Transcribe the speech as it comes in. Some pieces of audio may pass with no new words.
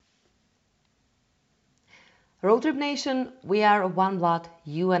Road Trip Nation, we are one blood,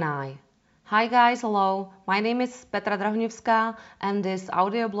 you and I. Hi guys, hello. My name is Petra Drahňovská and this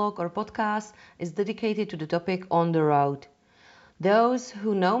audio blog or podcast is dedicated to the topic on the road. Those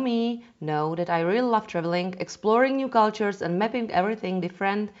who know me know that I really love traveling, exploring new cultures and mapping everything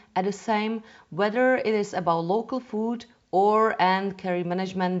different at the same, whether it is about local food or and carry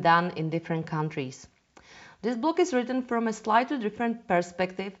management done in different countries. This blog is written from a slightly different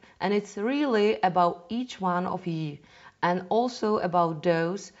perspective and it's really about each one of you and also about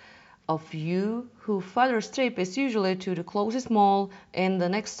those of you who father's trip is usually to the closest mall in the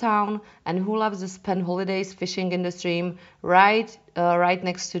next town and who loves to spend holidays fishing in the stream right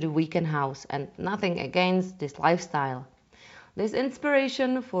next to the weekend house and nothing against this lifestyle. This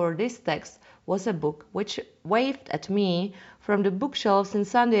inspiration for this text was a book which waved at me from the bookshelves in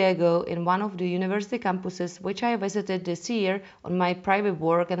San Diego in one of the university campuses which I visited this year on my private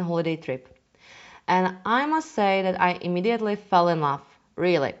work and holiday trip. And I must say that I immediately fell in love,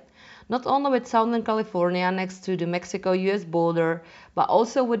 really. Not only with Southern California next to the Mexico-US border, but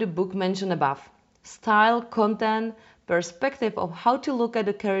also with the book mentioned above. Style, content, perspective of how to look at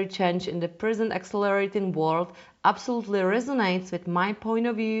the career change in the present accelerating world absolutely resonates with my point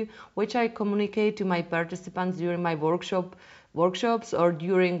of view, which I communicate to my participants during my workshops or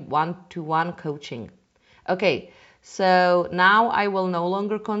during one-to-one coaching. Okay, so now I will no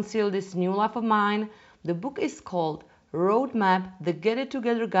longer conceal this new love of mine. The book is called Roadmap, the Get It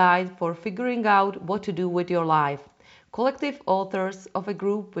Together Guide for Figuring Out What to Do with Your Life. Collective authors of a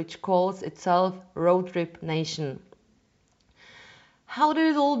group which calls itself Road Trip Nation. How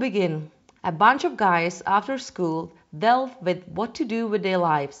did it all begin? A bunch of guys after school delved with what to do with their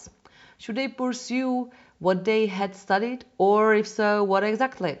lives. Should they pursue what they had studied, or if so, what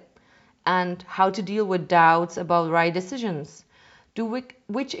exactly? And how to deal with doubts about right decisions. To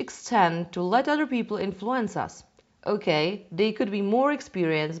which extent to let other people influence us. Okay, they could be more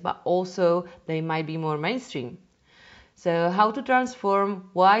experienced, but also they might be more mainstream. So how to transform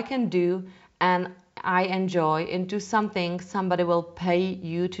what I can do and I enjoy into something somebody will pay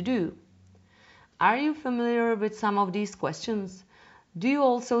you to do. Are you familiar with some of these questions? Do you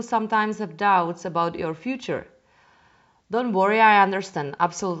also sometimes have doubts about your future? Don't worry, I understand,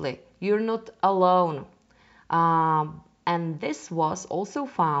 absolutely. You're not alone. And this was also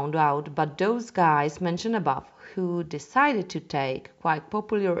found out by those guys mentioned above who decided to take quite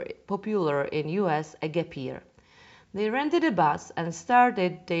popular in US a gap year. They rented a bus and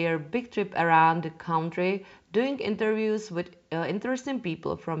started their big trip around the country, doing interviews with interesting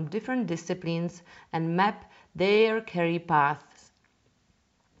people from different disciplines and map their career paths.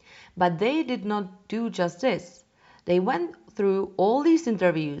 But they did not do just this. They went through all these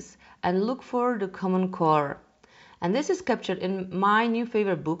interviews and looked for the common core. And this is captured in my new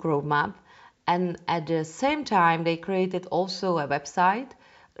favorite book, Roadmap. And at the same time, they created also a website,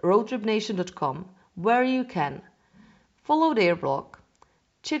 roadtripnation.com, where you can follow their blog,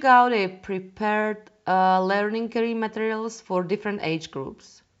 check out their prepared learning career materials for different age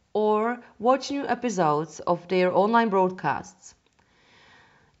groups, or watch new episodes of their online broadcasts.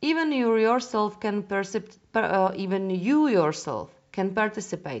 Even you yourself can participate.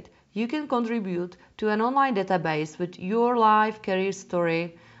 You can contribute to an online database with your life career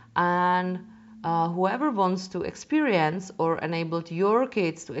story, and whoever wants to experience or enable your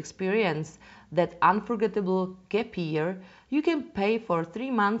kids to experience that unforgettable gap year, you can pay for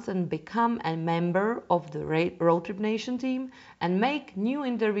 3 months and become a member of the Road Trip Nation team and make new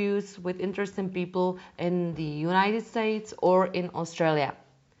interviews with interesting people in the United States or in Australia.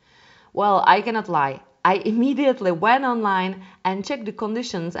 Well, I cannot lie. I immediately went online and checked the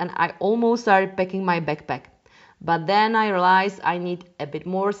conditions and I almost started packing my backpack. But then I realized I need a bit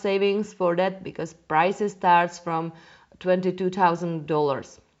more savings for that because prices starts from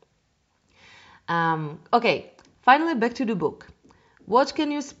 $22,000. Okay, finally back to the book. What can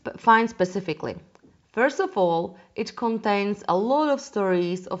you find specifically? First of all, it contains a lot of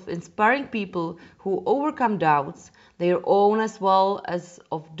stories of inspiring people who overcome doubts, their own as well as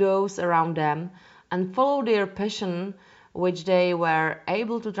of those around them, and follow their passion, which they were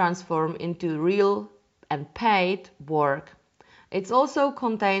able to transform into real and paid work. It also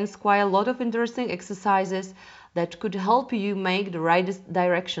contains quite a lot of interesting exercises that could help you make the right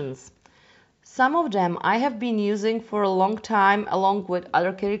directions. Some of them I have been using for a long time along with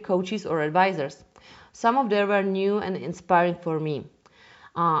other career coaches or advisors. Some of them were new and inspiring for me.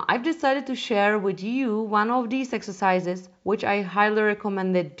 I've decided to share with you one of these exercises which I highly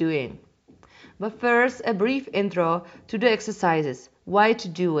recommended doing. But first, a brief intro to the exercises, why to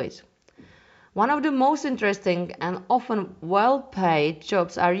do it. One of the most interesting and often well-paid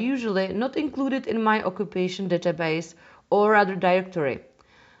jobs are usually not included in my occupation database or other directory.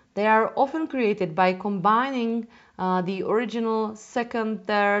 They are often created by combining the original, second,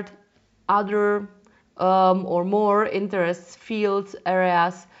 third, other, or more interests, fields,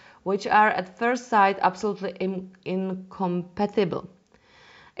 areas, which are at first sight absolutely incompatible.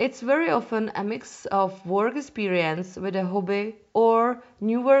 It's very often a mix of work experience with a hobby or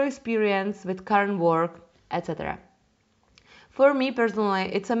new work experience with current work, etc. For me personally,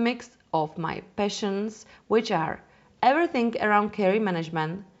 it's a mix of my passions, which are everything around career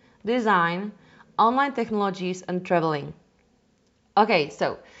management, design, online technologies, and traveling. Okay,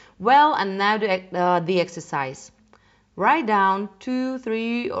 so, well, and now the exercise. Write down 2,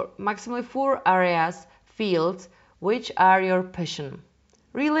 3, or maximally 4 areas, fields, which are your passion.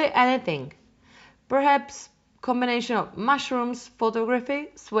 Really anything. Perhaps combination of mushrooms, photography,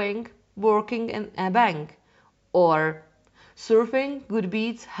 swing, working in a bank, or surfing, good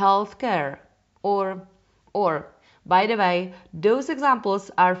beats, healthcare, or by the way, those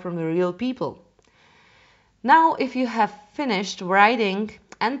examples are from real people. Now, if you have finished writing,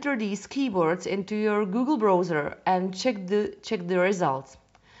 enter these keywords into your Google browser and check the results.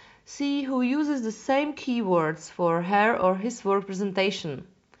 See who uses the same keywords for her or his work presentation,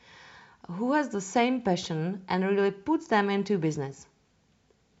 who has the same passion and really puts them into business.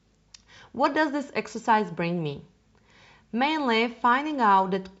 What does this exercise bring me? Mainly finding out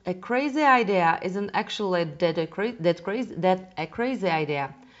that a crazy idea isn't actually that a crazy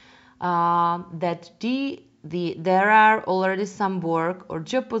idea. There are already some work or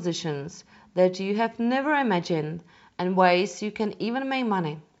job positions that you have never imagined and ways you can even make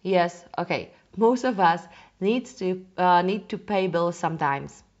money. Yes, okay, most of us need to pay bills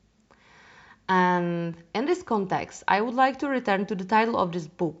sometimes. And in this context, I would like to return to the title of this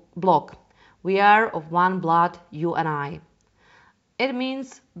blog. We are of one blood, you and I. It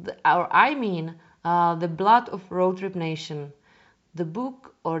means, the blood of Road Trip Nation. The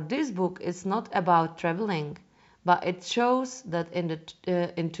book or this book is not about traveling, but it shows that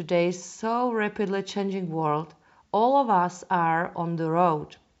in today's so rapidly changing world, all of us are on the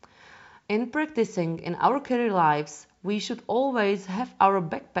road. In practicing in our career lives, we should always have our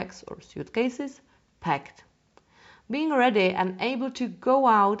backpacks or suitcases packed. Being ready and able to go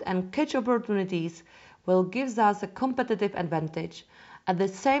out and catch opportunities will give us a competitive advantage. At the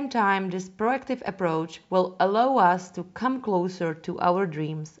same time, this proactive approach will allow us to come closer to our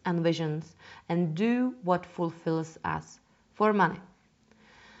dreams and visions and do what fulfills us for money.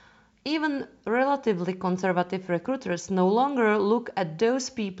 Even relatively conservative recruiters no longer look at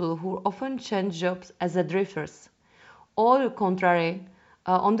those people who often change jobs as drifters. On the contrary,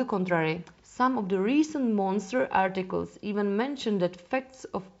 some of the recent Monster articles even mention that facts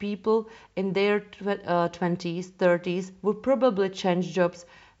of people in their 20s, 30s would probably change jobs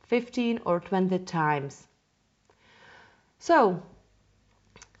 15 or 20 times. So,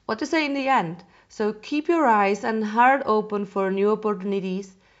 what to say in the end? So keep your eyes and heart open for new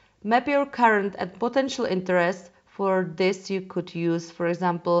opportunities. Map your current and potential interests. For this you could use, for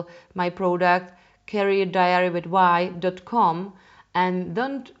example, my product careerdiarywithY.com, and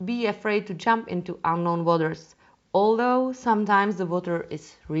don't be afraid to jump into unknown waters, although sometimes the water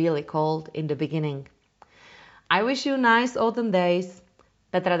is really cold in the beginning. I wish you nice autumn days.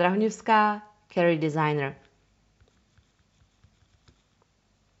 Petra Drahňovská, career designer.